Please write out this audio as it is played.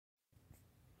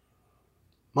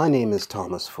My name is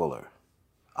Thomas Fuller.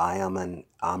 I am an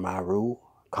Amaru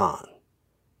Khan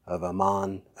of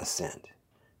Aman Ascent,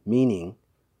 meaning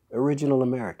original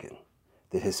American,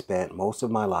 that has spent most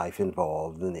of my life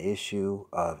involved in the issue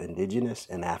of indigenous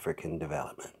and African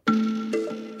development.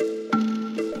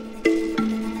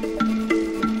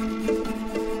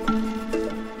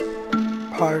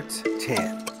 Part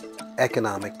 10.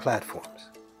 Economic Platforms.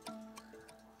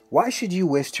 Why should you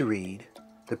wish to read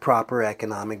The Proper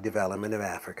Economic Development of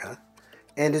Africa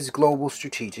and its Global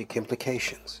Strategic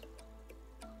Implications?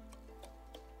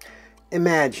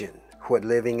 Imagine what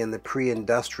living in the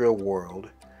pre-industrial world,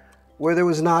 where there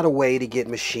was not a way to get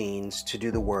machines to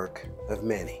do the work of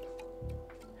many.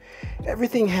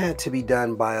 Everything had to be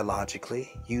done biologically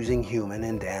using human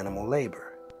and animal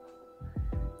labor.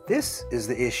 This is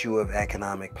the issue of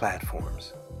economic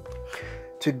platforms.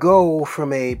 To go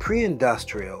from a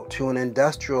pre-industrial to an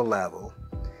industrial level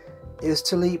is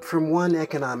to leap from one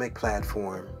economic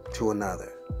platform to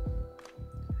another.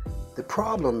 The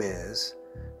problem is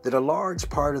that a large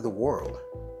part of the world,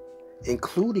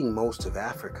 including most of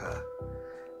Africa,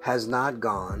 has not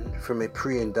gone from a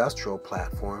pre-industrial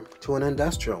platform to an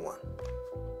industrial one.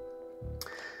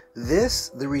 This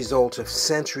the result of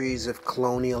centuries of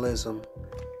colonialism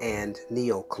and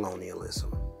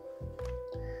neocolonialism.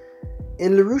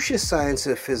 In LaRouche's Science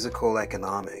of Physical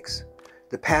Economics,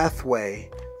 the pathway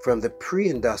from the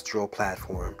pre-industrial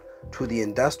platform to the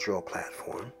industrial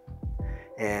platform,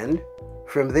 and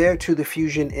from there to the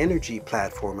fusion energy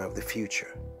platform of the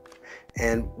future,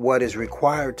 and what is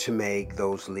required to make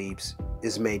those leaps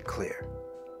is made clear.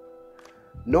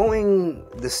 Knowing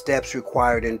the steps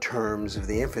required in terms of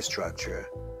the infrastructure,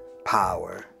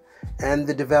 power, and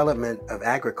the development of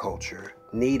agriculture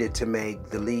needed to make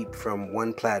the leap from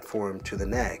one platform to the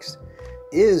next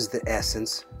is the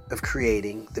essence of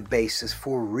creating the basis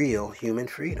for real human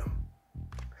freedom.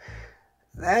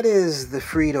 That is the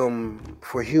freedom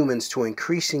for humans to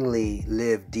increasingly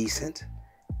live decent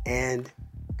and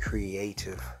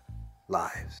creative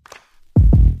lives.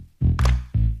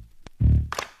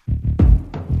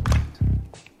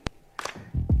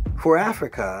 For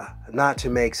Africa, not to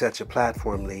make such a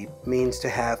platform leap means to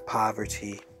have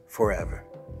poverty forever.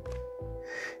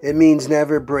 It means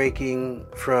never breaking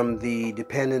from the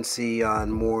dependency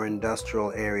on more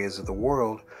industrial areas of the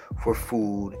world for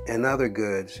food and other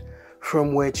goods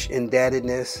from which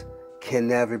indebtedness can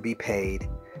never be paid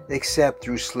except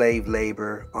through slave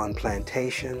labor on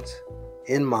plantations,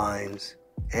 in mines,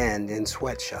 and in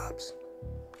sweatshops.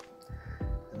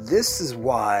 This is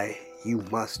why you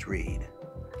must read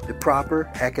The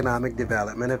Proper Economic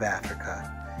Development of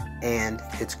Africa and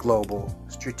its Global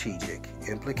Strategic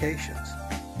Implications.